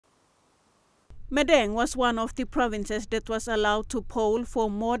Madang was one of the provinces that was allowed to poll for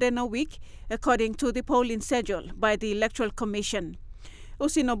more than a week, according to the polling schedule by the Electoral Commission.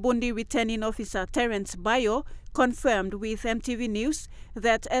 Usino-Bundi returning officer Terence Bayo confirmed with EMTV News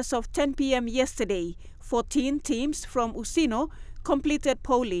that as of 10 p.m. yesterday, 14 teams from Usino completed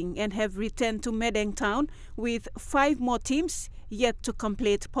polling and have returned to Madang town, with 5 more teams yet to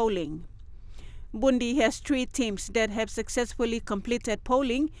complete polling. Bundi has 3 teams that have successfully completed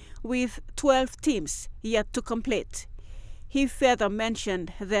polling, with 12 teams yet to complete. He further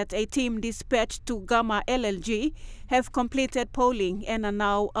mentioned that a team dispatched to Gama LLG have completed polling and are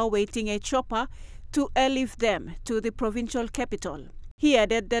now awaiting a chopper to airlift them to the provincial capital. He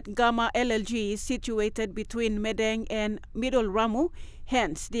added that Gama LLG is situated between Madang and Middle Ramu,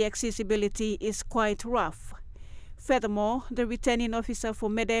 hence the accessibility is quite rough. Furthermore, the returning officer for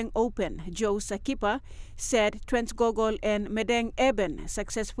Madang Open, Joe Sakipa, said Transgogol and Madang Urban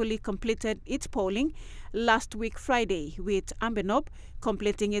successfully completed its polling last week Friday, with Ambenob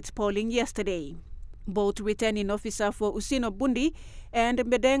completing its polling yesterday. Both returning officer for Usino-Bundi and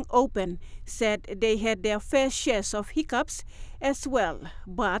Madang Open said they had their fair shares of hiccups as well,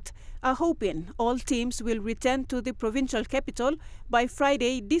 but are hoping all teams will return to the provincial capital by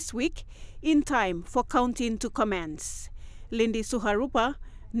Friday this week in time for counting to commence. Lindy Suharupa,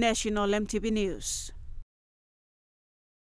 National EMTV News.